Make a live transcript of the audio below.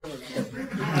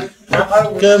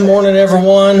Good morning,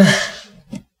 everyone.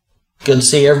 Good to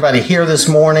see everybody here this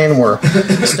morning. We're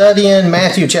studying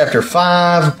Matthew chapter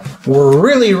 5. We're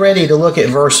really ready to look at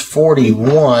verse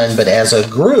 41, but as a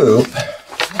group,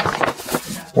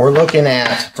 we're looking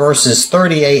at verses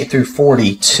 38 through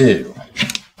 42.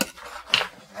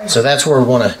 So that's where we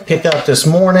want to pick up this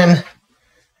morning.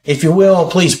 If you will,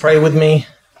 please pray with me.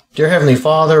 Dear Heavenly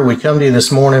Father, we come to you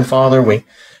this morning, Father. We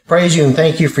praise you and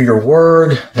thank you for your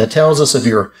word that tells us of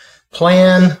your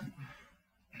plan.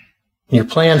 Your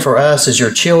plan for us as your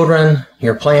children,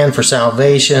 your plan for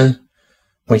salvation.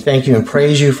 We thank you and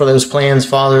praise you for those plans,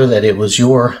 Father, that it was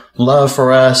your love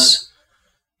for us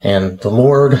and the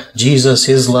Lord Jesus,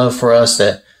 his love for us,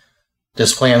 that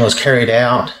this plan was carried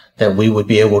out, that we would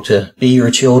be able to be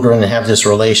your children and have this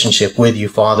relationship with you,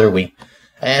 Father. We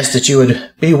ask that you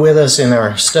would be with us in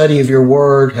our study of your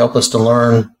word. Help us to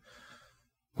learn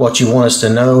what you want us to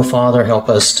know, Father. Help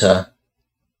us to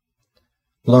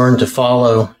learn to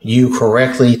follow you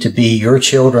correctly, to be your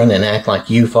children and act like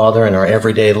you, Father, in our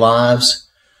everyday lives.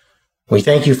 We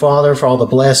thank you, Father, for all the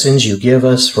blessings you give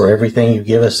us, for everything you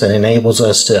give us that enables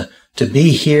us to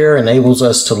be here, enables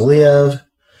us to live.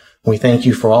 We thank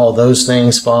you for all those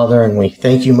things, Father, and we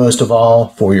thank you most of all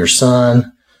for your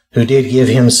Son, who did give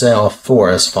himself for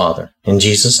us, Father. In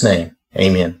Jesus' name,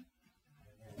 amen.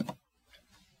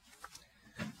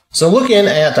 So looking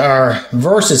at our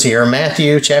verses here,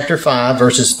 Matthew chapter 5,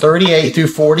 verses 38 through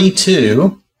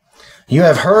 42, you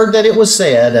have heard that it was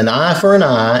said, an eye for an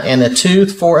eye and a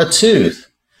tooth for a tooth.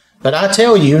 But I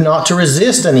tell you not to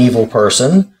resist an evil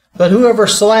person, but whoever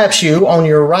slaps you on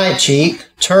your right cheek,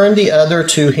 turn the other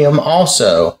to him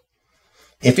also.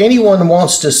 If anyone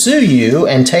wants to sue you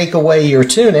and take away your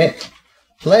tunic,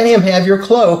 let him have your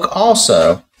cloak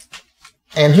also.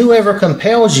 And whoever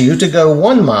compels you to go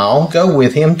 1 mile, go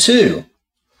with him 2.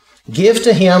 Give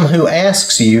to him who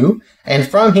asks you, and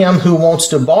from him who wants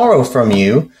to borrow from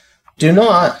you, do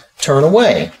not turn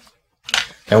away.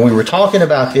 And we were talking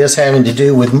about this having to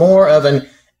do with more of an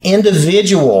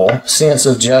individual sense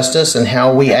of justice and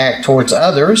how we act towards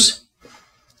others.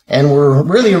 And we're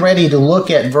really ready to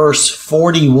look at verse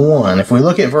 41. If we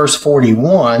look at verse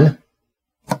 41,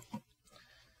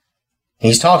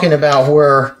 he's talking about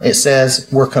where it says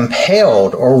we're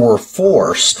compelled or we're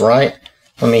forced, right?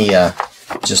 Let me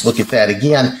just look at that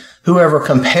again. Whoever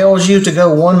compels you to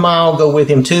go 1 mile, go with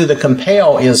him 2. The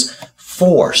compel is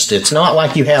forced. It's not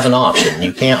like you have an option.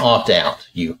 You can't opt out.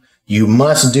 You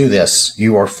must do this.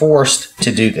 You are forced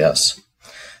to do this.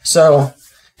 So,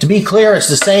 to be clear, it's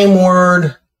the same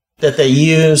word that they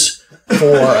use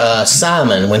for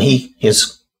Simon when he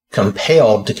is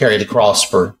compelled to carry the cross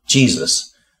for Jesus.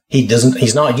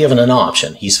 He's not given an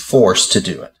option. He's forced to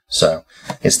do it. So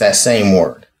it's that same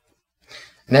word.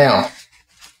 Now,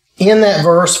 in that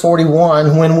verse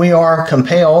 41, when we are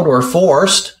compelled or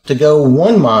forced to go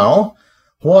 1 mile,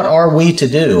 what are we to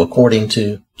do according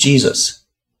to Jesus?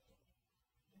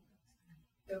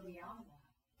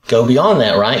 Go beyond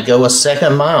that, right? Go a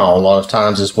second mile. A lot of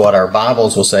times is what our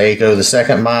Bibles will say. Go the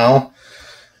second mile.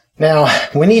 Now,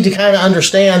 we need to kind of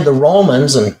understand the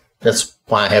Romans, and that's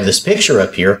why I have this picture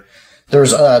up here.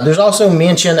 There's also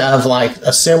mention of like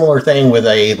a similar thing with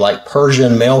a like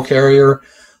Persian mail carrier.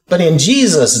 But in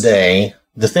Jesus' day,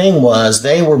 the thing was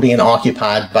they were being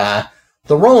occupied by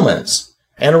the Romans.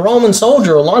 And a Roman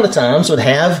soldier a lot of times would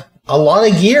have a lot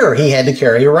of gear he had to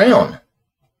carry around.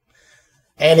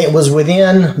 And it was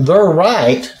within their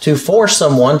right to force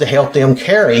someone to help them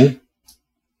carry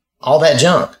all that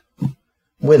junk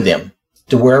with them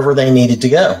to wherever they needed to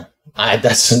go.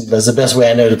 That's the best way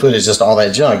I know to put it, is just all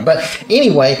that junk. But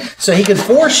anyway, so he could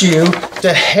force you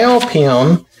to help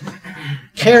him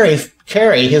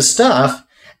carry his stuff.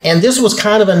 And this was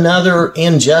kind of another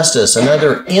injustice,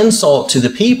 another insult to the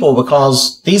people,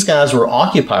 because these guys were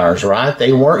occupiers, right?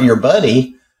 They weren't your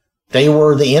buddy. They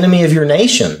were the enemy of your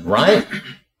nation, right?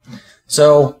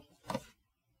 So,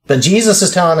 but Jesus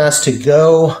is telling us to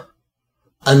go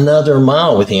another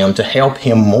mile with him to help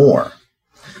him more.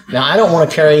 Now, I don't want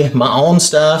to carry my own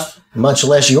stuff, much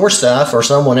less your stuff or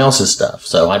someone else's stuff.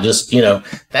 So I just,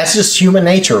 that's just human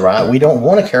nature, right? We don't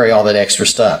want to carry all that extra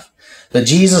stuff. But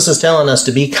Jesus is telling us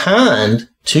to be kind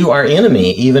to our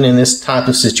enemy, even in this type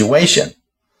of situation.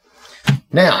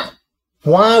 Now,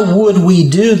 why would we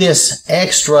do this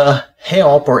extra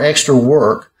help or extra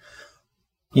work,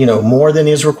 more than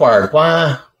is required?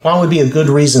 Why would be a good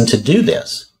reason to do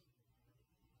this?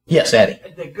 Yes, Addie.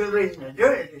 The good reason to do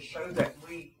it is so that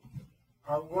we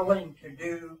are willing to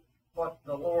do what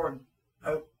the Lord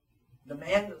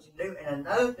demands us to do. And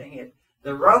another thing is,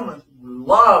 the Romans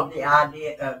loved the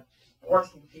idea of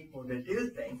forcing people to do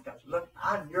things, because look,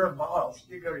 I'm your boss,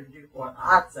 you're going to do what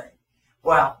I say.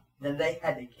 Well, then they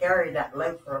had to carry that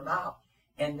load for a mile.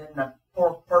 And then the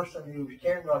poor person who was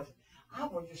carrying goes, I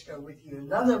will just go with you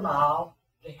another mile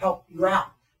to help you out.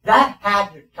 That had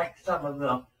to take some of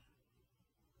the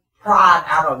pride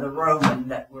out of the Roman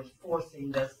that was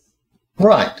forcing this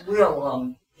will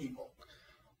on people.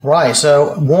 Right.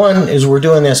 So one is we're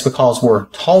doing this because we're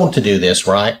told to do this,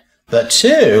 right? But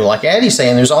two, like Addie's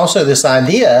saying, there's also this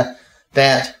idea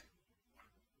that,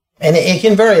 and it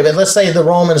can vary, but let's say the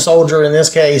Roman soldier in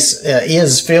this case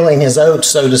is filling his oats,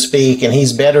 so to speak, and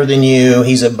he's better than you,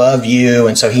 he's above you,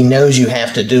 and so he knows you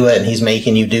have to do it, and he's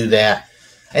making you do that.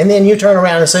 And then you turn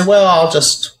around and say, well, I'll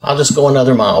just go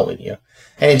another mile with you.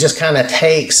 And it just kind of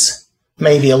takes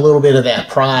maybe a little bit of that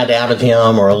pride out of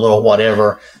him or a little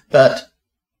whatever. But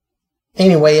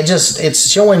anyway, it's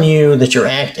showing you that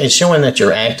it's showing that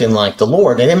you're acting like the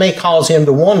Lord, and it may cause him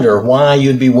to wonder why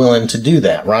you'd be willing to do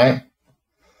that, right?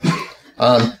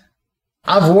 I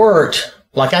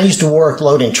used to work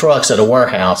loading trucks at a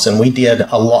warehouse, and we did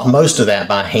most of that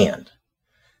by hand.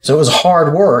 So it was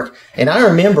hard work. And I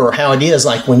remember how it is,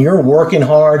 like when you're working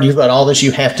hard, you've got all this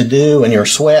you have to do and you're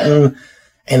sweating,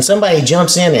 and somebody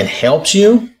jumps in and helps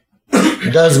you,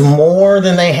 does more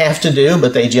than they have to do,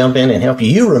 but they jump in and help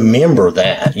you. You remember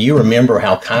that. You remember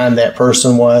how kind that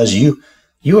person was. You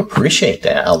appreciate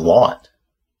that a lot.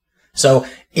 So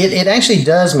it actually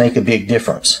does make a big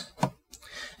difference.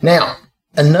 Now,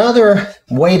 another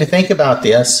way to think about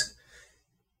this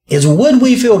is, would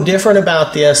we feel different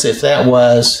about this if that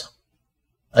was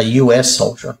a U.S.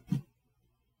 soldier?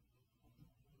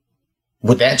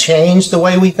 Would that change the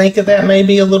way we think of that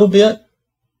maybe a little bit?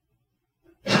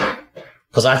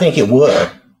 Because I think it would.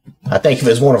 I think if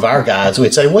it was one of our guys,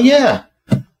 we'd say, well, yeah,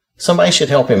 somebody should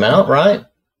help him out, right?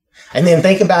 And then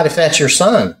think about if that's your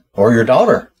son or your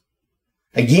daughter.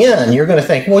 Again, you're going to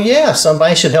think, well, yeah,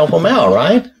 somebody should help them out,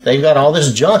 right? They've got all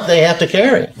this junk they have to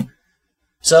carry.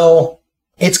 So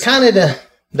it's kind of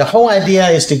the whole idea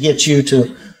is to get you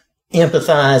to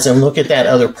empathize and look at that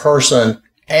other person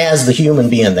as the human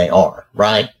being they are,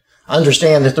 right?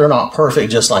 Understand that they're not perfect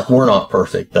just like we're not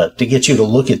perfect, but to get you to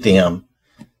look at them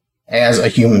as a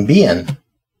human being.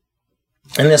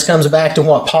 And this comes back to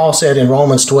what Paul said in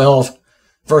Romans 12,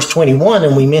 verse 21,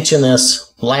 and we mentioned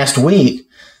this last week.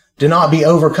 Do not be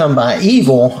overcome by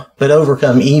evil, but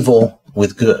overcome evil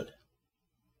with good.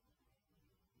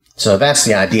 So that's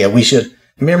the idea. We should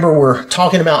remember we're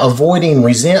talking about avoiding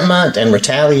resentment and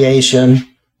retaliation,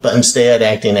 but instead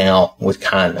acting out with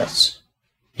kindness.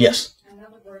 Yes?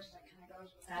 Another verse that kind of goes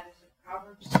with that is in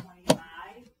Proverbs 25,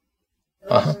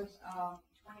 verses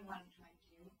 21 and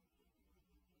 22.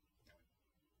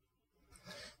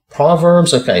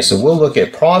 Proverbs, okay, so we'll look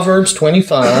at Proverbs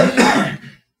 25.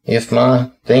 If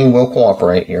my thing will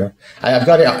cooperate here. I've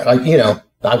got it,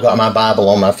 I've got my Bible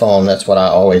on my phone. That's what I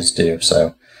always do.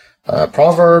 So,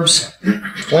 Proverbs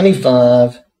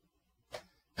 25,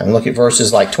 and look at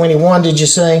verses like 21, did you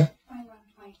say?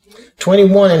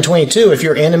 21 and 22. If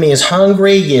your enemy is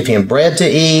hungry, give him bread to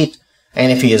eat.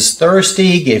 And if he is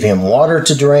thirsty, give him water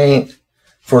to drink.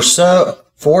 For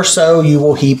so you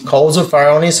will heap coals of fire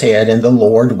on his head, and the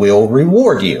Lord will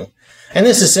reward you. And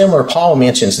this is similar. Paul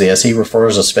mentions this. He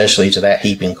refers especially to that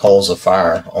heaping coals of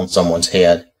fire on someone's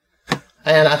head.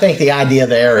 And I think the idea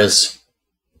there is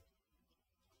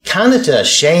kind of to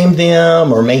shame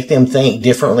them or make them think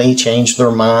differently, change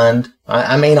their mind.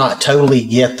 I may not totally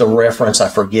get the reference. I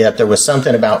forget. There was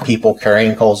something about people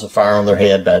carrying coals of fire on their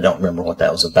head, but I don't remember what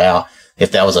that was about,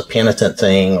 if that was a penitent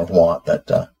thing or what.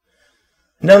 But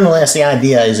nonetheless, the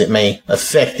idea is it may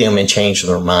affect them and change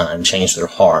their mind, change their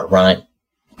heart, right?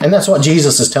 And that's what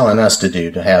Jesus is telling us to do,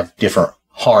 to have different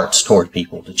hearts toward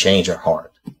people, to change our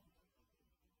heart.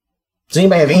 Does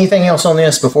anybody have anything else on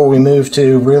this before we move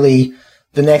to really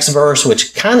the next verse,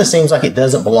 which kind of seems like it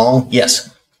doesn't belong?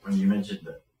 Yes? When you mentioned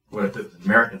that, what if it was an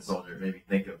American soldier, it made me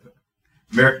think of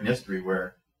American history,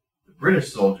 where the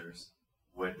British soldiers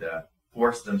would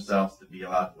force themselves to be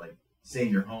allowed to, like, stay in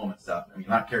your home and stuff. I mean,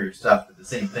 not carry your stuff, but the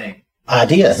same thing.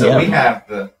 Idea, so yeah. We have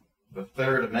the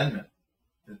Third Amendment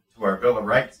to our Bill of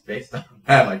Rights based on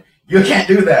that. Like, you can't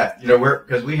do that,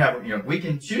 because we have, we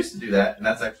can choose to do that, and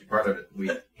that's actually part of it.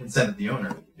 We consented the owner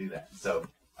to do that. So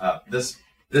this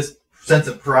sense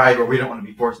of pride where we don't want to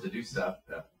be forced to do stuff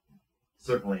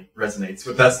certainly resonates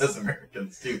with us as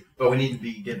Americans too. But we need to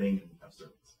be giving of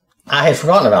service. I had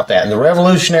forgotten about that. In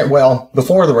the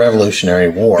before the Revolutionary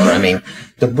War, I mean,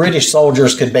 the British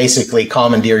soldiers could basically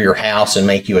commandeer your house and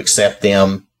make you accept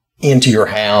them into your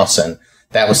house, and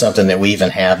that was something that we even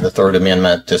have the Third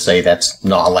Amendment to say that's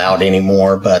not allowed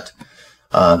anymore. But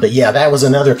But yeah, that was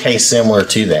another case similar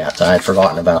to that. I had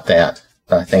forgotten about that.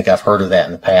 But I think I've heard of that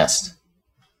in the past.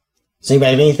 Does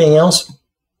anybody have anything else?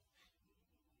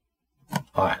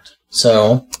 All right.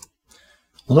 So,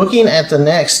 looking at the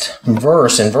next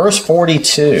verse, in verse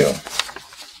 42.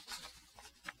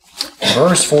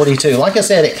 Verse 42. Like I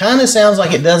said, it kind of sounds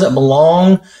like it doesn't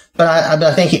belong, but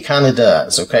I think it kind of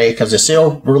does, okay? Because it's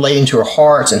still relating to our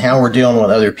hearts and how we're dealing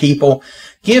with other people.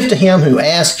 Give to him who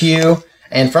asks you,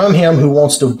 and from him who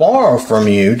wants to borrow from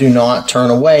you, do not turn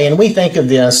away. And we think of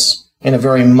this in a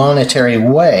very monetary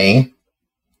way.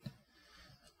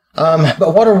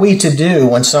 But what are we to do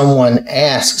when someone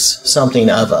asks something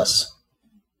of us?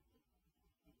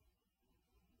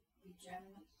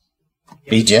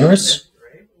 Be generous?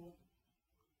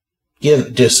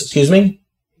 Give, excuse me?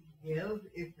 Give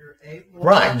if you're able.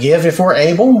 Right, give if we're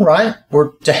able, right?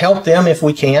 We're to help them if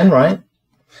we can, right?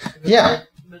 Yeah.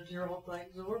 Material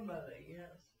things or money, yes.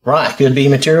 Right, could be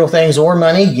material things or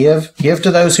money. Give to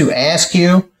those who ask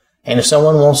you. And if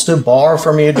someone wants to borrow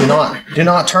from you, do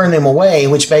not turn them away,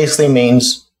 which basically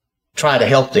means try to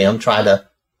help them, try to,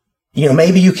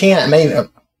 maybe you can't,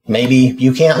 maybe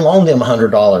you can't loan them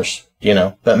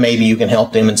 $100, but maybe you can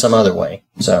help them in some other way.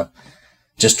 So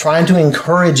just trying to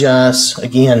encourage us,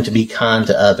 again, to be kind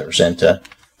to others and to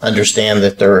understand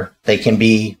that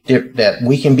that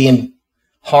we can be in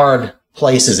hard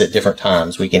places at different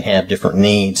times. We can have different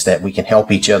needs that we can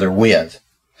help each other with.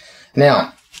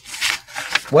 Now,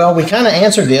 well, we kind of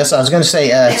answered this. I was going to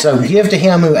say, so give to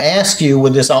him who asks you,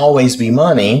 would this always be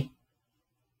money?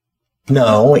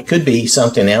 No, it could be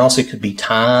something else. It could be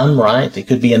time, right? It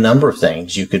could be a number of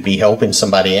things. You could be helping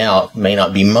somebody out. It may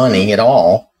not be money at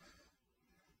all.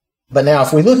 But now,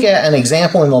 if we look at an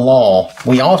example in the law,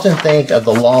 we often think of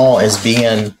the law as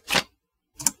being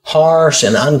harsh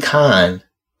and unkind.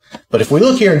 But if we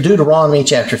look here in Deuteronomy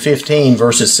chapter 15,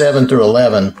 verses 7 through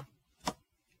 11,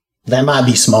 that might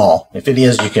be small. If it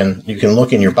is, you can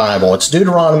look in your Bible. It's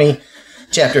Deuteronomy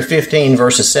chapter 15,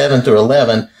 verses 7 through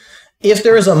 11. If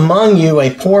there is among you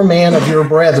a poor man of your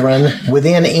brethren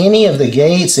within any of the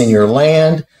gates in your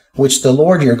land, which the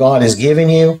Lord your God is giving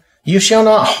you, you shall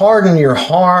not harden your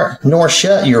heart, nor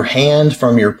shut your hand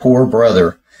from your poor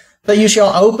brother. But you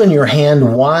shall open your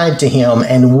hand wide to him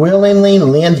and willingly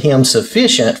lend him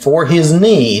sufficient for his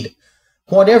need,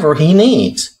 whatever he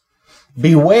needs.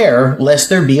 Beware lest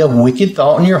there be a wicked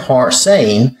thought in your heart,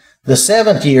 saying, the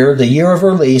 7th year, the year of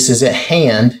release, is at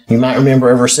hand. You might remember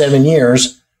every 7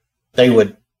 years, they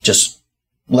would just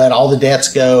let all the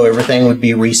debts go. Everything would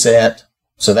be reset.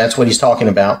 So that's what he's talking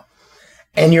about.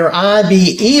 And your eye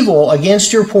be evil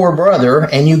against your poor brother,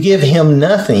 and you give him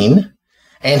nothing,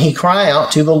 and he cry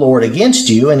out to the Lord against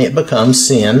you, and it becomes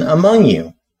sin among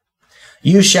you.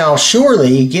 You shall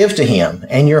surely give to him,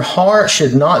 and your heart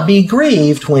should not be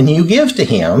grieved when you give to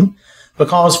him,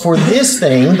 because for this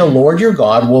thing the Lord your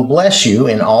God will bless you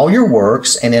in all your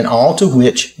works and in all to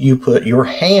which you put your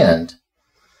hand.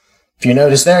 If you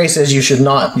notice there, he says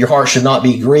your heart should not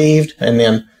be grieved. And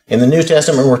then in the New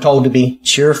Testament, we're told to be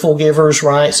cheerful givers,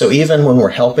 right? So even when we're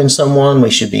helping someone, we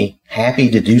should be happy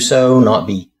to do so, not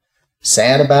be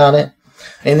sad about it.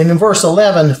 And then in verse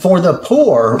 11, for the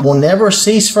poor will never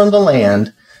cease from the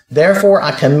land. Therefore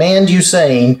I command you,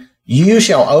 saying, you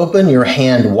shall open your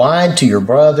hand wide to your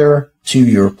brother, to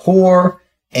your poor,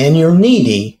 and your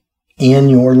needy in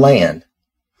your land.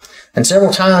 And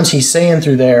several times he's saying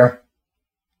through there,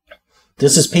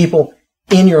 this is people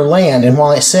in your land. And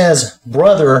while it says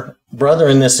brother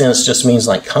in this sense just means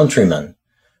like countryman,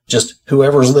 just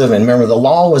whoever's living. Remember, the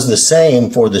law was the same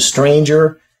for the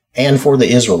stranger and for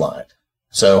the Israelite.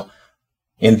 So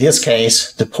in this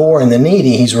case, the poor and the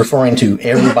needy, he's referring to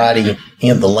everybody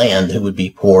in the land who would be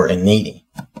poor and needy.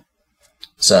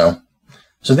 So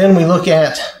then we look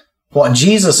at what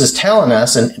Jesus is telling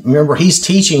us, and remember, he's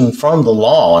teaching from the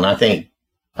law, and I think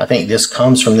this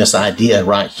comes from this idea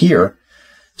right here.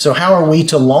 So how are we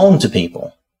to loan to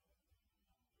people?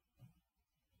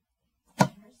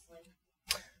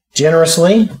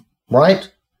 Generously, right?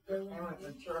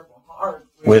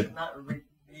 With not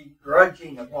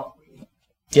begrudging of what we.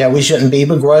 Yeah, we shouldn't be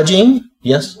begrudging.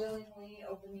 Yes. Willingly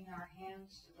opening our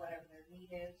hands to whatever their need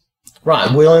is.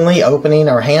 Right, willingly opening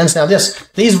our hands. Now,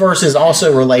 these verses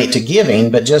also relate to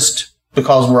giving, but just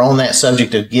because we're on that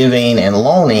subject of giving and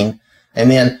loaning,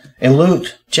 and then in Luke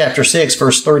chapter 6,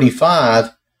 verse 35,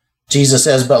 Jesus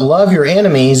says, but love your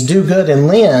enemies, do good and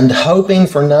lend, hoping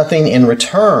for nothing in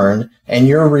return, and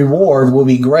your reward will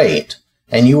be great,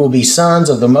 and you will be sons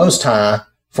of the Most High,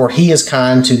 for he is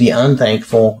kind to the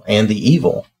unthankful and the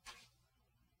evil.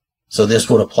 So this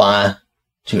would apply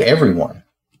to everyone,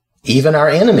 even our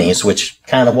enemies, which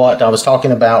kind of what I was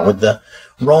talking about with the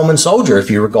Roman soldier if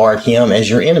you regard him as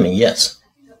your enemy. Yes.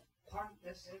 I think part of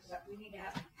this is that we need to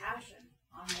have compassion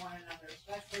on one another,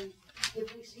 especially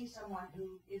if we see someone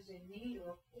who is in need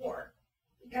or poor,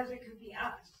 because it could be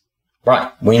us.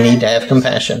 Right. We need to have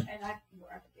compassion. And I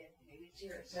forget, maybe it's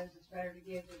here, it says it's better to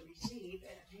give than receive,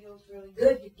 and it feels really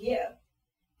good to give.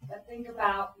 But think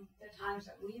about the times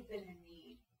that we've been in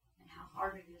need and how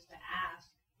hard it is to ask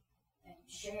and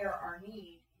share our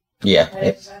need. Yeah. But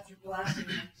it's such a blessing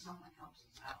when someone helps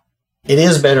us out. It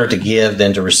is better to give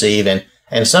than to receive.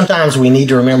 And sometimes we need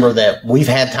to remember that we've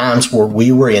had times where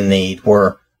we were in need,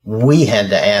 where we had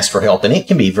to ask for help. And it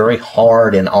can be very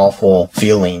hard and awful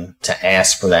feeling to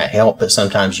ask for that help, but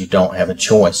sometimes you don't have a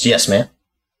choice. Yes, ma'am?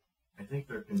 I think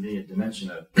there can be a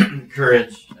dimension of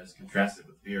courage as contrasted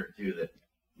with fear, too, that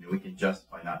we can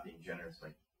justify not being generous.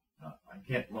 Like, I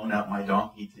can't loan out my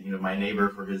donkey to my neighbor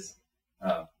for his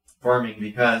farming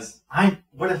because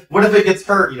what if it gets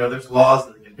hurt? There's laws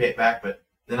that can pay it back, but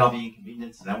then I'll be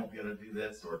inconvenienced and I won't be able to do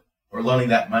this, or loaning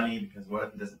that money because what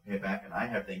if it doesn't pay it back and I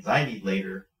have things I need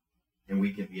later, and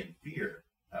we can be in fear.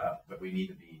 But we need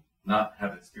to not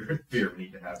have a spirit of fear. We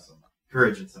need to have some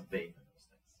courage and some faith in those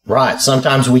things. Right.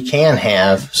 Sometimes we can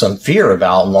have some fear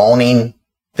about loaning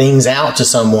things out to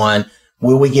someone.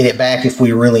 Will we get it back if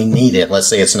we really need it? Let's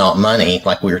say it's not money,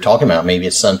 like we were talking about. Maybe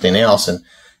it's something else. And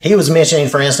he was mentioning,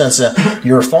 for instance,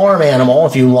 your farm animal.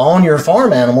 If you loan your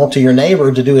farm animal to your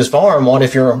neighbor to do his farm, what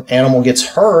if your animal gets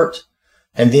hurt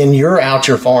and then you're out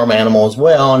your farm animal as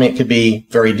well? And it could be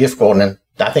very difficult. And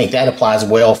I think that applies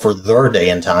well for their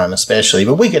day and time, especially.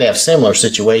 But we could have similar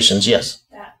situations. Yes.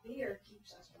 That fear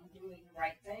keeps us from doing the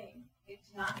right thing. It's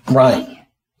not Right. convenient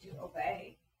to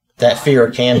obey. That fear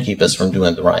can keep us from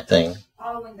doing the right thing.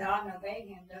 Following God and obeying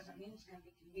Him doesn't mean it's going to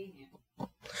be convenient.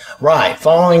 Right.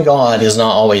 Following God is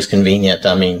not always convenient.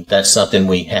 I mean, that's something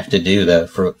we have to do, though,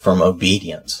 from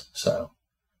obedience. So,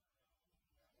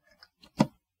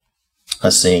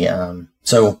 let's see.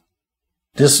 So,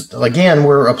 this, again,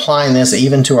 we're applying this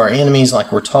even to our enemies,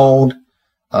 like we're told.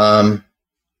 Now,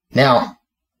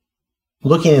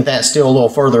 looking at that still a little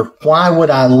further, why would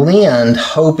I lend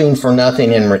hoping for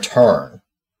nothing in return?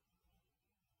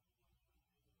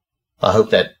 I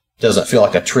hope that doesn't feel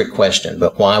like a trick question,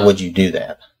 but why would you do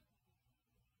that?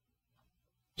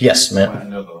 Yes, Well, ma'am. I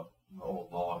know the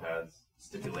old law has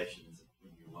stipulations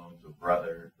when you loan to a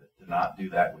brother to not do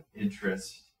that with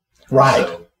interest. Right.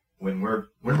 So when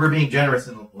we're being generous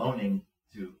in loaning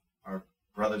to our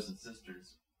brothers and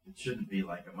sisters, it shouldn't be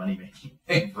like a money making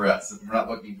thing for us. We're not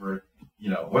looking for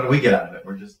what do we get out of it?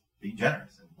 We're just being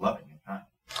generous and loving and kind.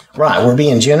 Right. We're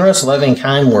being generous, loving,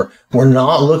 kind. We're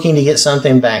not looking to get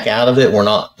something back out of it. We're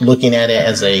not looking at it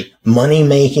as a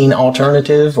money-making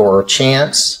alternative or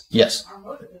chance. Yes. Our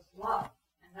motive is love,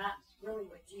 and that's really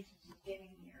what Jesus is getting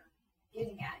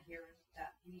at here is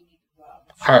that we need to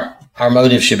love. Our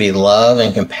motive should be love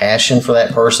and compassion for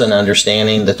that person,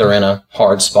 understanding that they're in a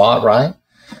hard spot, right?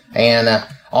 And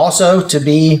also to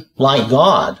be like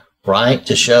God, right?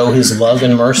 To show His love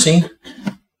and mercy.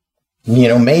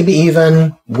 Maybe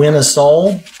even win a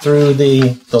soul through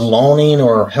the loaning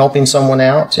or helping someone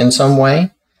out in some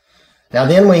way. Now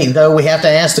then we have to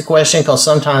ask the question, because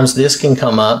sometimes this can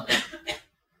come up.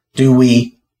 Do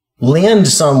we lend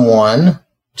someone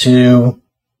to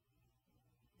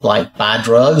buy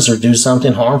drugs or do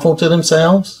something harmful to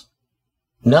themselves?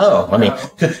 No. I mean,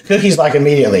 Cookie's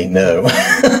immediately, no.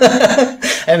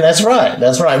 And that's right.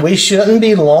 That's right. We shouldn't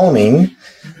be loaning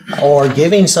or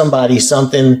giving somebody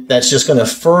something that's just going to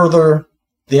further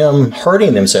them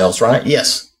hurting themselves, right?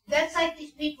 Yes. That's like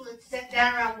these people that sit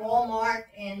down around Walmart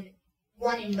and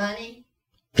wanting money.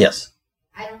 Yes.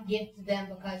 I don't give to them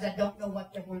because I don't know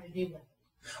what they're going to do with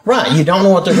it. Right. You don't know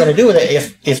what they're going to do with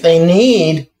it. If they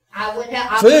need I would make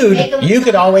food, them you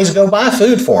could always go buy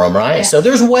food for them, right? Yeah. So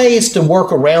there's ways to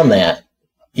work around that.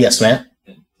 Yes, Matt?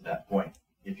 And to that point,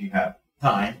 if you have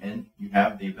time and you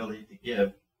have the ability to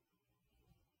give,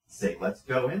 say, let's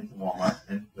go into Walmart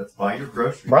and let's buy your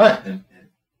groceries. Right. And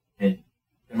in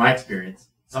my experience,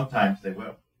 sometimes they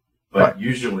will, but Right.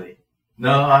 usually,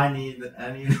 no, I need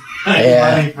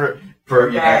Yeah. money for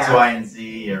X, Y, and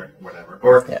Z or whatever.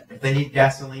 Or Yeah. if they need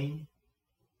gasoline,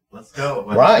 let's go.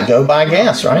 Right. Go buy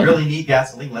gas, If you right? really need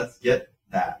gasoline, let's get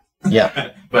that.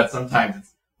 Yeah. But sometimes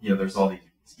it's there's all these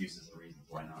excuses and reasons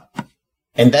why not.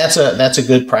 And that's a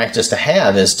good practice to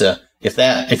have, is to,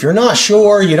 if you're not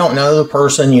sure, you don't know the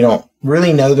person, you don't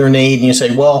really know their need, and you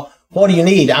say, well, what do you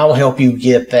need? I'll help you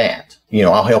get that.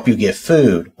 I'll help you get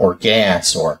food or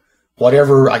gas or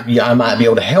whatever I might be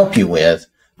able to help you with,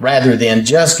 rather than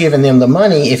just giving them the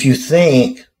money if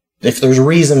there's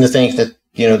reason to think that,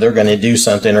 they're going to do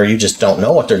something, or you just don't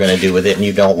know what they're going to do with it and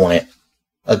you don't want it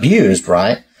abused,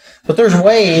 right? But there's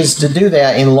ways to do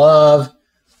that in love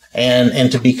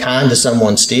and to be kind to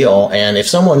someone still. And if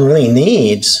someone really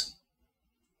needs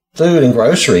food and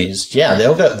groceries, yeah,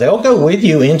 they'll go with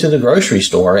you into the grocery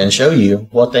store and show you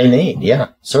what they need. Yeah,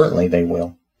 certainly they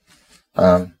will.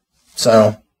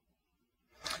 So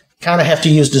kind of have to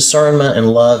use discernment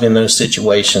and love in those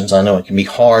situations. I know it can be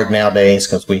hard nowadays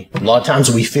because a lot of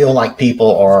times we feel like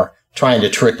people are trying to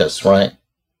trick us, right?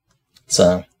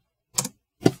 So,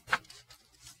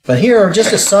 but here, just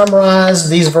to summarize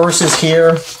these verses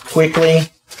here quickly,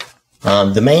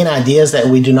 the main idea is that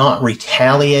we do not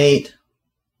retaliate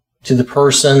to the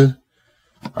person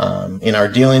in our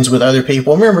dealings with other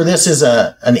people. Remember, this is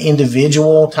an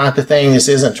individual type of thing. This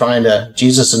isn't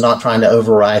Jesus is not trying to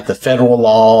override the federal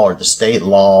law or the state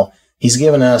law. He's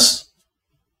given us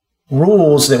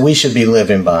rules that we should be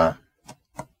living by.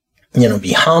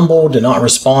 Be humble, do not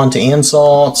respond to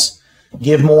insults,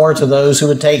 give more to those who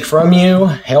would take from you,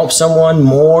 help someone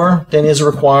more than is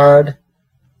required,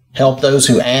 help those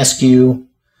who ask you,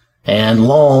 and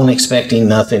loan expecting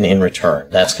nothing in return.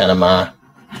 That's kind of my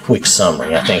quick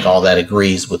summary. I think all that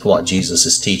agrees with what Jesus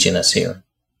is teaching us here.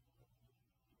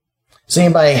 Does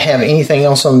anybody have anything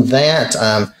else on that?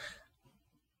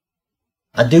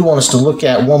 I do want us to look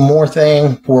at one more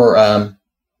thing where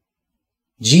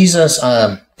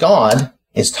God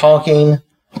is talking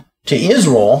to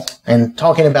Israel and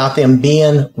talking about them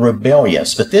being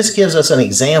rebellious. But this gives us an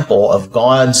example of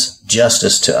God's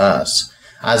justice to us.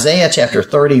 Isaiah chapter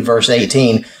 30, verse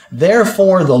 18,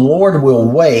 "Therefore the Lord will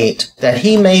wait that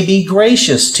he may be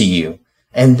gracious to you,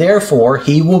 and therefore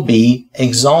he will be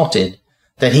exalted,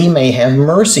 that he may have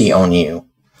mercy on you.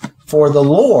 For the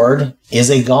Lord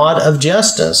is a God of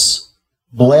justice.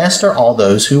 Blessed are all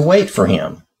those who wait for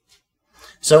him."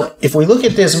 So if we look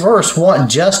at this verse, what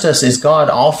justice is God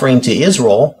offering to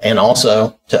Israel and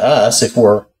also to us if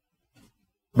we're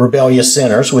rebellious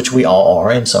sinners, which we all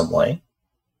are in some way,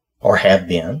 or have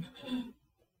been?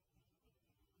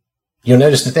 You'll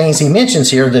notice the things he mentions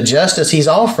here. The justice he's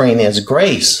offering is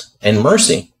grace and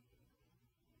mercy.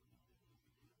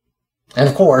 And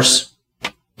of course,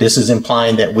 this is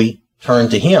implying that we turn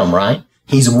to him, right?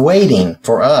 He's waiting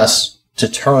for us to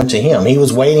turn to him. He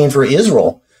was waiting for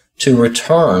Israel to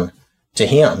return to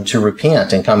him, to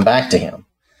repent and come back to him.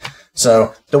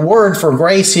 So the word for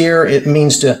grace here, it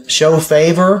means to show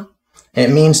favor. It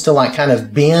means to kind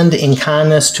of bend in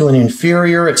kindness to an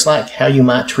inferior. It's like how you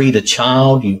might treat a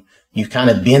child. You kind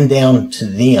of bend down to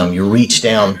them. You reach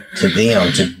down to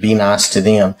them to be nice to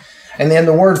them. And then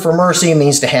the word for mercy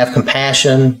means to have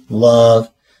compassion, love,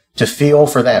 to feel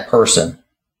for that person.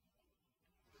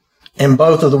 And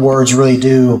both of the words really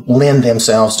do lend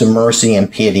themselves to mercy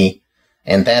and pity.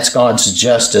 And that's God's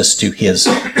justice to his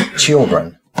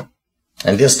children.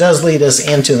 And this does lead us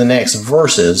into the next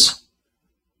verses.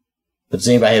 But does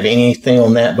anybody have anything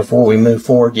on that before we move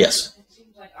forward? Yes. It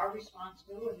seems like our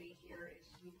responsibility here is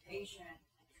to be patient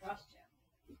and trust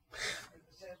him.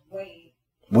 It says wait.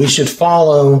 We should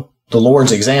follow the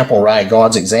Lord's example, right?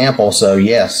 God's example. So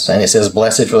yes, and it says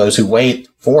blessed for those who wait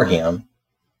for him,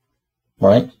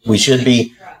 right? We should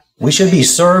be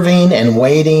serving and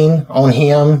waiting on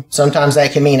him. Sometimes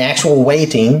that can mean actual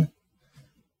waiting.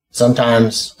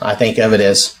 Sometimes I think of it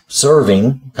as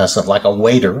serving, kind of like a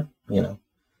waiter,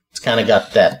 It's kind of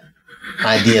got that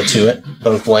idea to it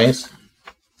both ways.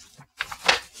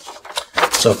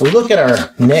 So if we look at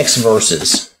our next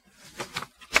verses.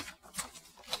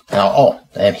 Now,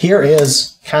 and here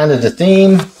is kind of the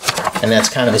theme, and that's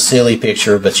kind of a silly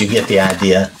picture, but you get the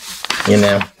idea,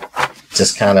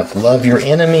 Just kind of love your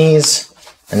enemies.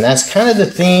 And that's kind of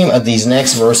the theme of these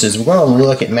next verses. We're going to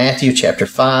look at Matthew chapter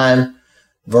 5,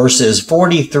 verses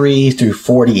 43 through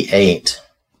 48.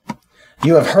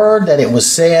 "You have heard that it was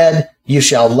said, 'You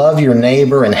shall love your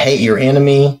neighbor and hate your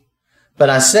enemy.' But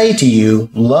I say to you,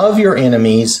 love your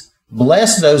enemies,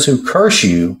 bless those who curse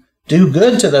you, do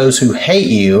good to those who hate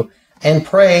you, and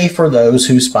pray for those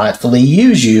who spitefully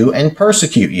use you and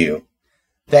persecute you,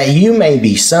 that you may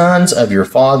be sons of your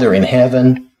Father in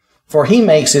heaven. For he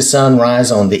makes his sun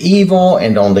rise on the evil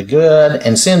and on the good,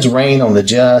 and sends rain on the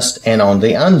just and on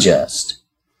the unjust.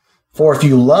 For if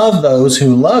you love those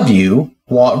who love you,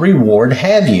 what reward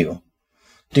have you?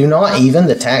 Do not even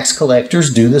the tax collectors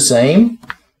do the same?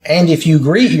 And if you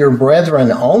greet your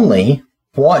brethren only,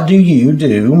 what do you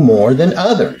do more than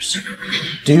others?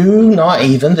 Do not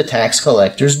even the tax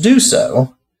collectors do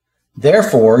so?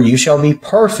 Therefore you shall be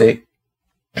perfect,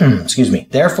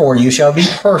 Therefore you shall be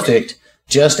perfect,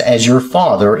 just as your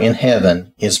Father in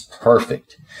heaven is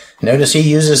perfect." Notice he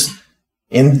uses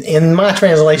In my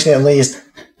translation, at least,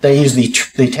 they use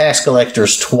the tax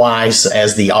collectors twice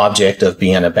as the object of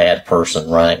being a bad person,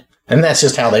 right? And that's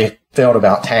just how they felt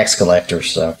about tax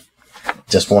collectors. So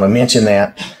just want to mention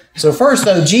that. So first,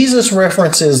 though, Jesus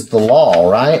references the law,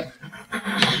 right?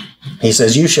 He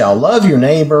says, you shall love your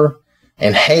neighbor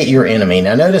and hate your enemy.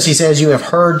 Now notice he says, you have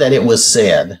heard that it was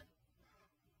said.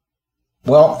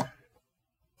 Well,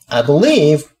 I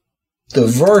believe the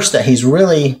verse that he's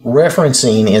really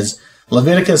referencing is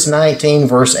Leviticus 19,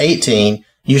 verse 18.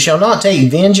 You shall not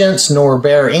take vengeance nor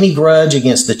bear any grudge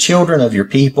against the children of your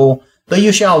people, but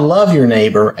you shall love your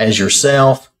neighbor as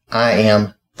yourself. I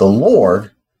am the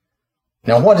Lord.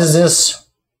 Now, what does this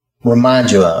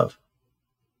remind you of?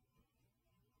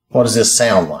 What does this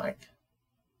sound like?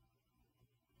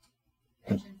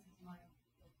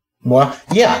 Well,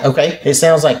 yeah, okay. It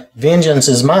sounds like vengeance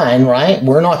is mine, right?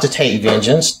 We're not to take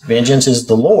vengeance. Vengeance is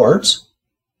the Lord's.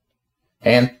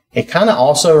 And it kind of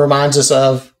also reminds us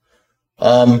of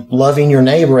loving your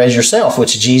neighbor as yourself,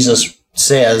 which Jesus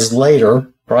says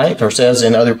later, right? Or says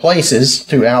in other places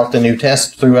throughout the New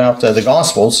Testament, throughout the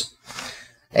Gospels.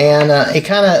 And it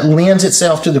kind of lends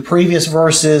itself to the previous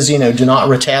verses, do not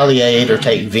retaliate or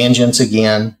take vengeance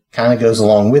again. Kind of goes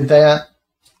along with that.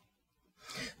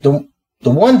 The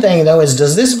one thing, though, is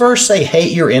does this verse say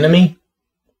hate your enemy?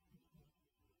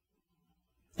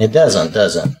 It doesn't,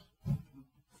 does it?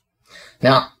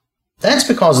 Now, that's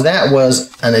because that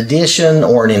was an addition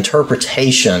or an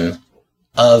interpretation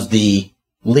of the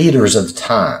leaders of the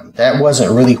time. That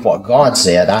wasn't really what God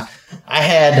said.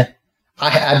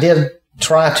 I did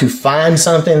try to find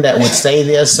something that would say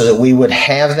this so that we would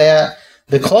have that.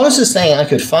 The closest thing I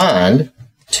could find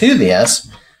to this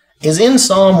is in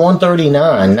Psalm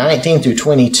 139, 19 through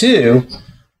 22,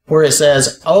 where it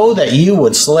says, oh, that you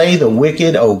would slay the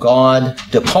wicked, O God.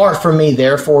 Depart from me,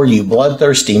 therefore, you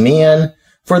bloodthirsty men,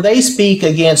 for they speak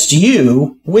against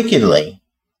you wickedly.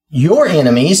 Your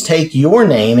enemies take your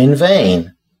name in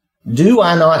vain. Do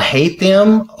I not hate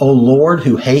them, O Lord,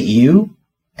 who hate you?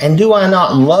 And do I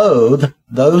not loathe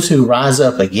those who rise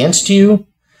up against you?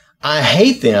 I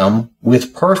hate them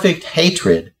with perfect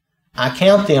hatred. I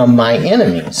count them my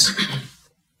enemies.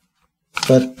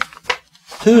 But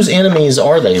whose enemies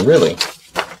are they really?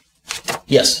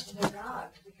 Yes. They're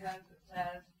God's, because it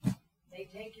says they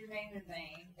take your name in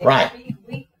vain. They Right.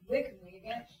 speak wickedly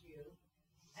against you,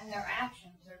 and their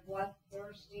actions are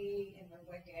bloodthirsty and they're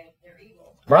wicked. They're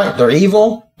evil. Right. They're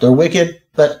evil, they're wicked,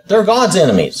 but they're God's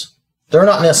enemies. They're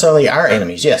not necessarily our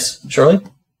enemies. Yes, Shirley?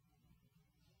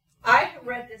 I have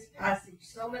read this passage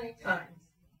so many times.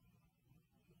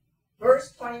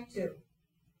 Verse 22.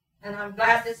 And I'm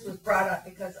glad this was brought up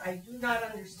because I do not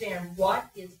understand what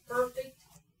is perfect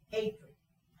hatred.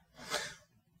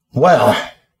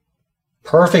 Well,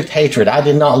 perfect hatred. I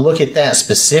did not look at that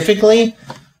specifically,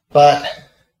 but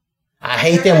I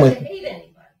hate them with... To hate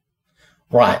anybody.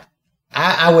 Right.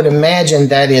 I would imagine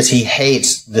that is he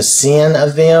hates the sin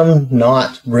of them,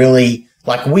 not really...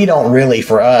 Like we don't really,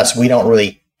 for us, we don't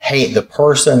really hate the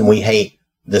person. We hate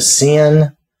the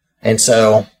sin. And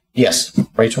so, yes,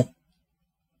 Rachel?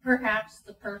 Perhaps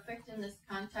the perfect in this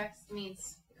context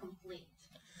means complete.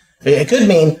 It could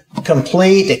mean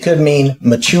complete. It could mean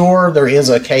mature. There is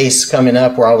a case coming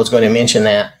up where I was going to mention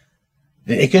that.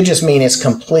 It could just mean it's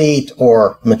complete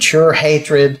or mature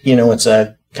hatred. It's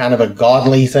a kind of a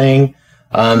godly thing.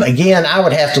 Again, I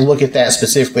would have to look at that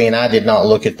specifically, and I did not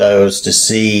look at those to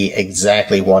see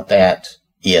exactly what that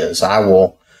is. I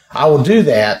will do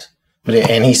that.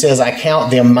 And he says, I count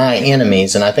them my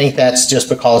enemies. And I think that's just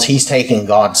because he's taking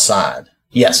God's side.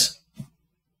 Yes.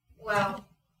 Well,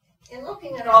 in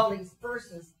looking at all these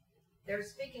verses, they're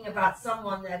speaking about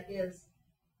someone that is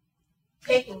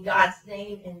taking God's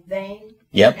name in vain.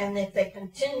 Yep. And that they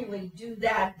continually do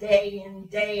that day in,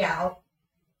 day out.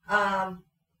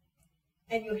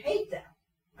 And you hate them.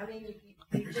 I mean,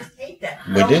 you just hate that.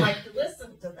 You We don't do. like to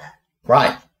listen to that.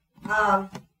 Right.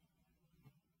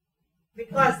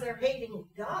 Because they're hating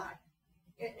God.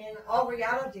 In all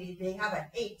reality, they have a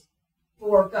hate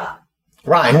for God.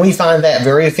 Right. And we find that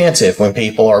very offensive when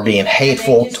people are being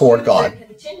hateful And they just toward use God. it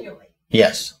continually.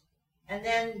 Yes. And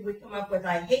then we come up with,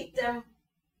 I hate them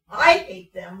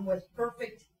with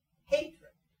perfect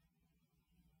hatred.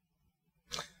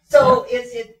 So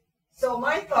so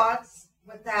my thoughts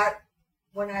with that,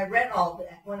 when I read all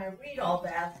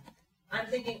that, I'm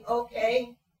thinking,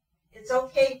 okay, it's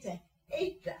okay to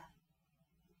hate that.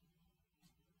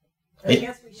 But I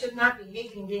guess we should not be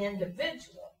hating the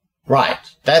individual. Right.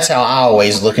 That's how I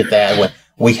always look at that. When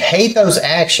we hate those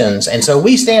actions, and so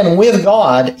we stand with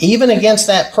God even against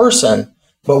that person,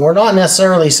 but we're not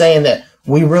necessarily saying that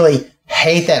we really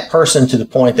hate that person to the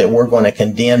point that we're going to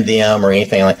condemn them or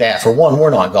anything like that. For one, we're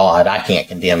not God. I can't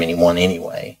condemn anyone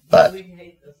anyway. But we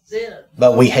hate the sin.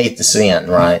 but we hate the sin,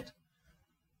 right?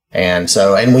 And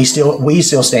so, and we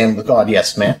still stand with God.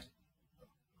 Yes, Matt?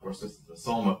 Of course, this is the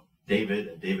Psalm of David,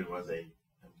 and David was a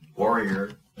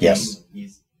warrior. Yes.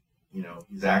 He's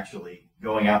actually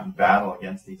going out in battle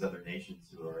against these other nations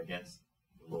who are against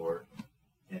the Lord.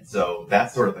 And so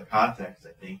that's sort of the context,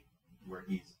 I think, where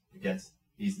he's against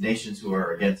these nations who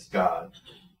are against God,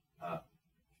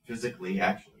 physically,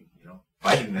 actually,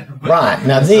 fighting them. Right.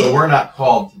 Now, so we're not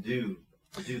called to do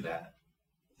that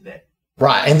today.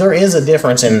 Right, and there is a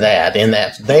difference in that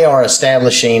they are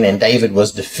establishing and David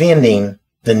was defending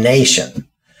the nation.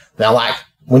 Now, like,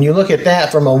 when you look at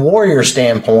that from a warrior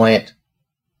standpoint,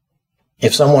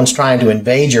 if someone's trying to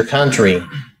invade your country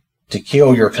to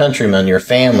kill your countrymen, your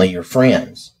family, your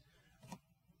friends,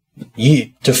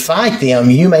 to fight them,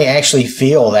 you may actually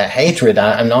feel that hatred.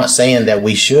 I'm not saying that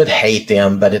we should hate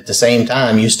them, but at the same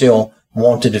time, you still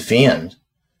want to defend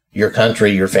your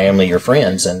country, your family, your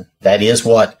friends, and that is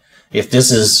what. If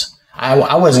this is,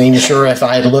 I wasn't even sure if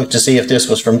I had looked to see if this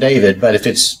was from David, but if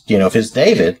it's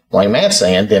David, like Matt's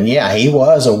saying, then yeah, he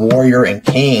was a warrior and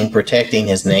king protecting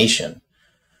his nation.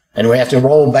 And we have to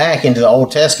roll back into the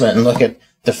Old Testament and look at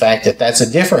the fact that that's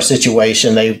a different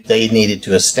situation. They needed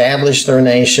to establish their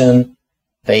nation.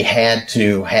 They had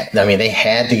to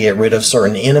get rid of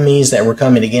certain enemies that were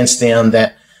coming against them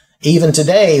that even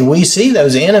today we see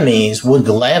those enemies would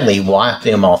gladly wipe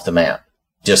them off the map.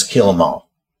 Just kill them all.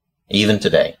 Even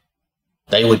today,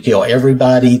 they would kill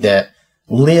everybody that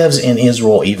lives in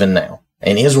Israel even now.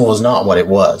 And Israel is not what it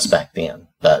was back then,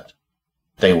 but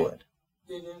they would.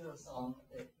 It is a Psalm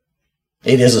of David.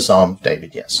 It is a Psalm of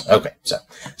David, yes. Okay,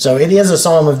 so it is a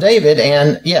Psalm of David,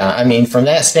 and yeah, I mean, from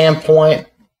that standpoint,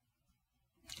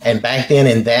 and back then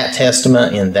in that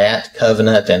testament, in that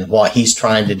covenant, and what he's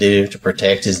trying to do to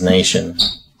protect his nation,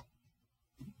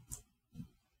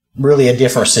 really a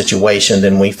different situation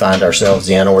than we find ourselves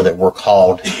in or that we're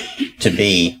called to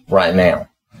be right now.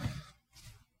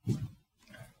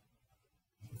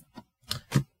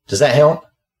 Does that help?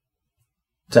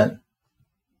 Okay.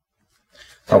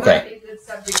 Might be a good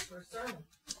subject for a sermon.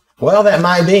 Well, that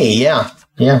might be. Yeah,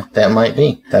 that might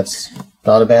be. That's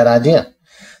not a bad idea.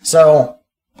 So,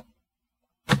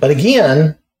 but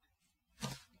again,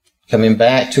 coming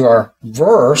back to our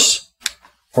verse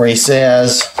where he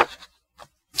says,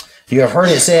 you have heard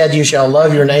it said, you shall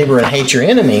love your neighbor and hate your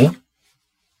enemy.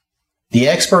 The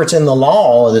experts in the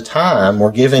law of the time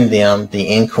were giving them the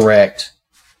incorrect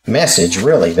message,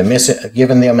 really,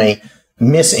 giving them a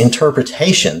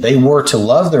misinterpretation. They were to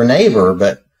love their neighbor,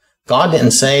 but God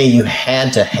didn't say you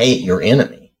had to hate your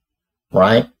enemy,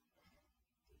 right?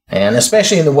 And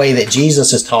especially in the way that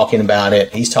Jesus is talking about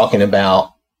it, he's talking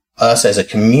about us as a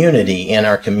community in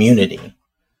our community.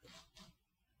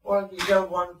 Or if you go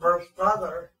one verse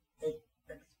further, it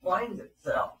explains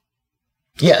itself.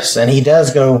 Yes, and he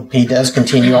does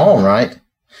continue on, right?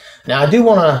 Now, I do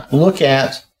want to look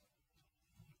at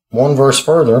one verse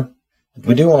further.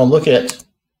 We do want to look at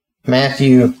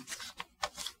Matthew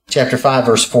chapter 5,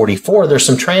 verse 44. There's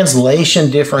some translation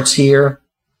difference here.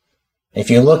 If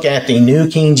you look at the New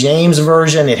King James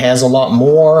Version, it has a lot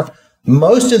more.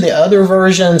 Most of the other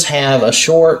versions have a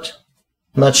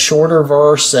much shorter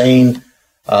verse saying,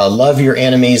 love your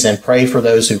enemies and pray for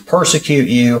those who persecute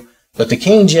you. But the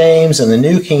King James and the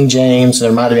New King James,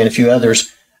 there might have been a few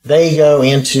others, they go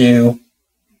into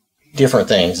different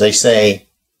things. They say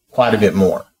quite a bit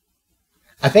more.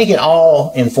 I think it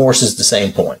all enforces the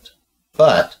same point,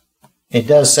 but it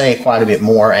does say quite a bit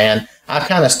more, and I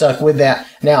kind of stuck with that.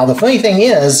 Now, the funny thing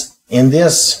is, in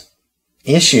this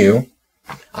issue,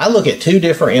 I look at two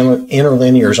different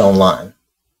interlinears online,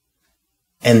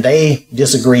 and they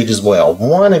disagreed as well.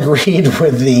 One agreed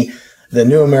with the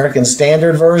New American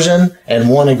Standard Version, and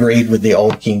one agreed with the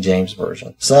Old King James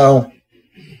Version. So,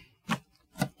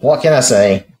 what can I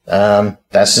say?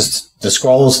 That's just the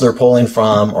scrolls they're pulling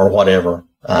from or whatever.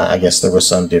 I guess there was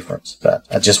some difference, but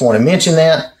I just want to mention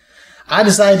that. I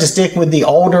decided to stick with the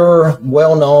older,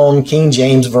 well-known King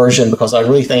James Version because I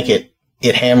really think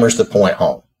it hammers the point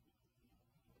home.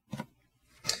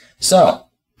 So,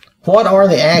 what are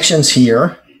the actions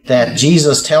here that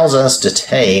Jesus tells us to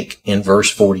take in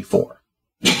verse 44?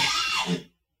 Pray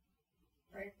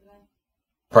for them.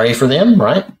 Pray for them,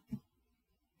 right?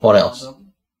 What else?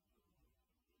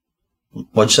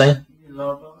 What'd you say? You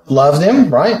love them. Love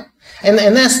them, right? And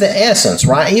that's the essence,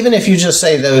 right? Even if you just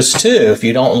say those two, if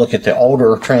you don't look at the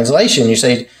older translation, you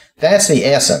say that's the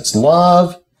essence.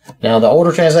 Love. Now, the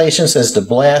older translation says to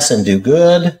bless and do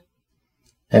good,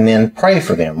 and then pray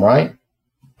for them, right?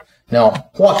 Now,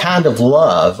 what kind of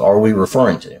love are we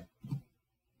referring to?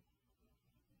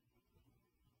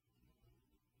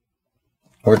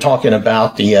 We're talking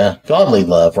about the godly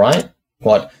love, right?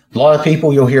 What a lot of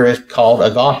people you'll hear it called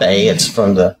agape. It's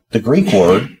from the Greek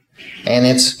word, and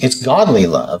it's godly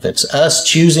love. It's us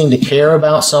choosing to care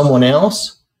about someone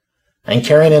else and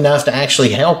caring enough to actually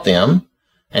help them.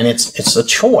 And it's a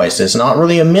choice. It's not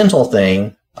really a mental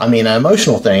thing. I mean, an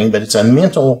emotional thing, but it's a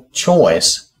mental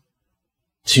choice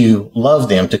to love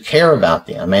them, to care about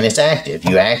them. And it's active.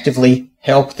 You actively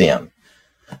help them.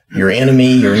 Your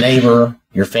enemy, your neighbor,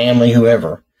 your family,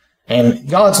 whoever. And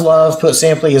God's love, put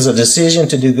simply, is a decision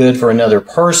to do good for another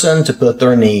person, to put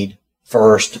their need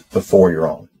first before your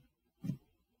own.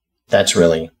 That's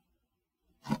really,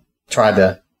 try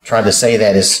to say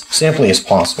that as simply as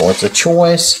possible. It's a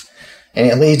choice, and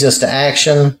it leads us to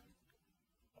action.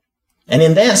 And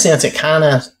in that sense, it kind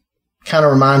of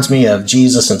reminds me of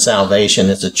Jesus and salvation.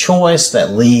 It's a choice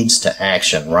that leads to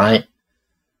action, right?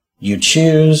 You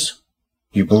choose,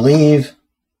 you believe,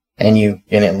 and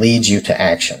it leads you to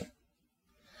action.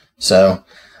 So,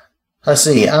 let's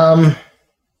see.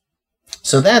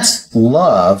 So that's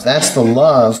love. That's the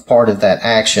love part of that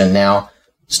action. Now,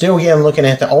 still again, looking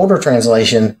at the older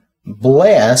translation,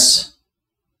 bless.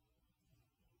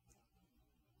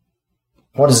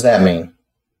 What does that mean?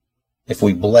 If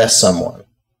we bless someone.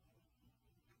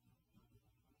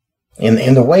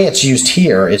 In the way it's used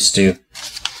here, it's to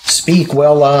speak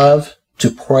well of, to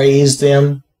praise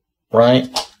them, right?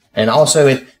 And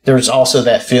also, there's also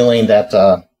that feeling that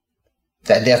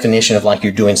that definition of like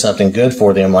you're doing something good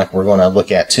for them, like we're going to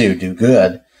look at too, do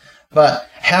good. But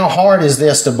how hard is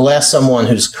this to bless someone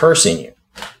who's cursing you?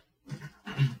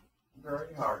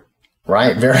 Very hard.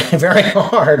 Right? Very, very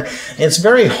hard. It's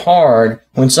very hard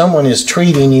when someone is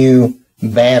treating you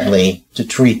badly to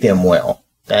treat them well.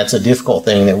 That's a difficult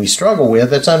thing that we struggle with.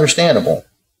 That's understandable.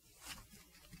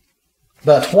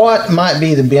 But what might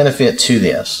be the benefit to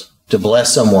this, to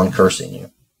bless someone cursing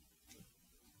you?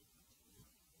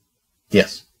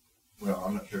 Yes. Well,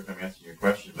 I'm not sure if I'm answering your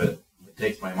question, but it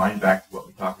takes my mind back to what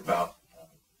we talked about.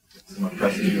 If someone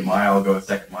presses you a mile, go a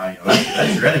second mile.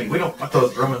 That's your enemy. We don't want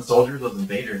those Roman soldiers, those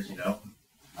invaders,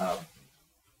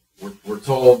 We're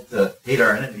told to hate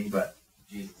our enemy, but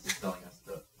Jesus is telling us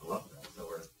to love them. So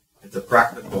it's a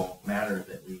practical matter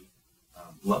that we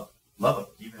love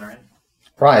even our enemy.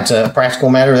 Right. It's a practical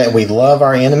matter that we love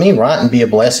our enemy, right, and be a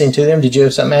blessing to them. Did you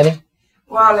have something, Maddie?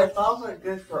 Well, it's also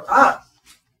good for us.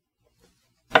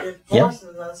 It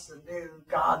forces us to do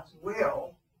God's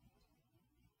will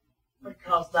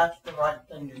because that's the right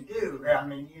thing to do. I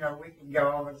mean, we can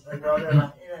go over and say, well, they're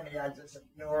my enemy, I just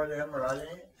ignore them, or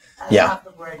that's not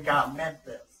the way God meant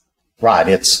this. Right.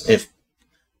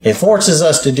 It forces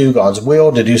us to do God's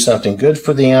will, to do something good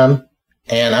for them,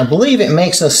 and I believe it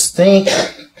makes us think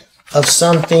of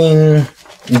something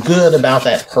good about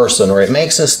that person, or it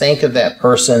makes us think of that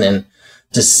person and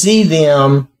to see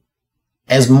them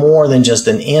as more than just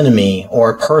an enemy or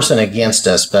a person against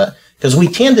us, but because we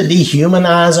tend to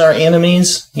dehumanize our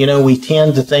enemies. We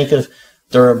tend to think of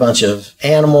they're a bunch of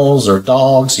animals or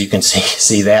dogs. You can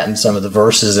see that in some of the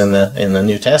verses in the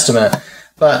New Testament.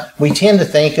 But we tend to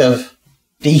think of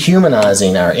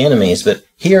dehumanizing our enemies. But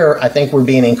here, I think we're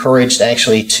being encouraged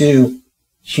actually to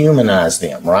humanize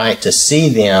them, right? To see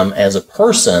them as a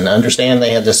person, understand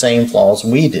they have the same flaws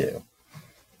we do.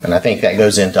 And I think that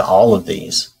goes into all of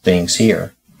these things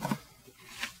here.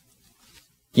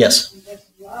 Yes? This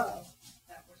love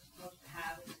that we're supposed to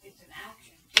have, it's an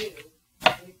action too.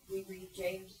 If we read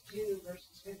James 2,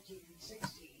 verses 15 and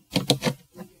 16,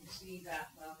 we can see that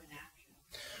love in action.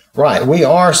 Right. We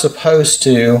are supposed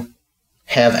to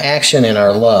have action in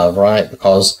our love, right?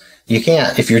 Because you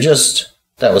can't, if you're just,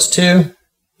 that was 2.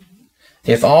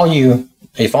 If all you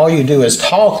do is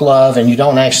talk love and you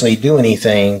don't actually do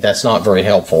anything, that's not very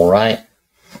helpful, right?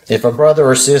 If a brother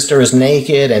or sister is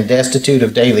naked and destitute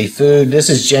of daily food, this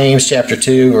is James chapter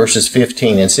 2, verses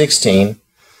 15 and 16.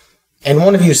 And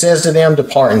one of you says to them,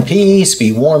 depart in peace,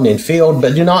 be warmed and filled,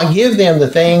 but do not give them the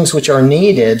things which are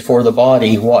needed for the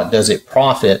body. What does it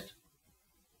profit?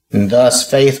 And thus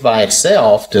faith by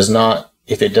itself does not,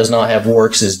 if it does not have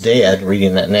works, is dead.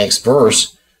 Reading that next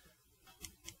verse.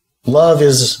 Love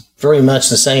is very much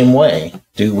the same way.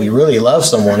 Do we really love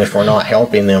someone if we're not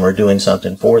helping them or doing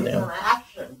something for them?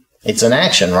 It's an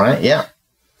action, right? Yeah.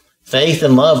 Faith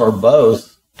and love are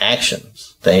both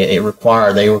actions. They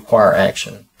require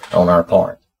action on our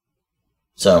part.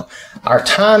 So our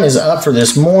time is up for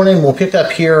this morning. We'll pick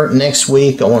up here next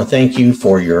week. I want to thank you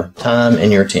for your time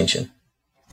and your attention.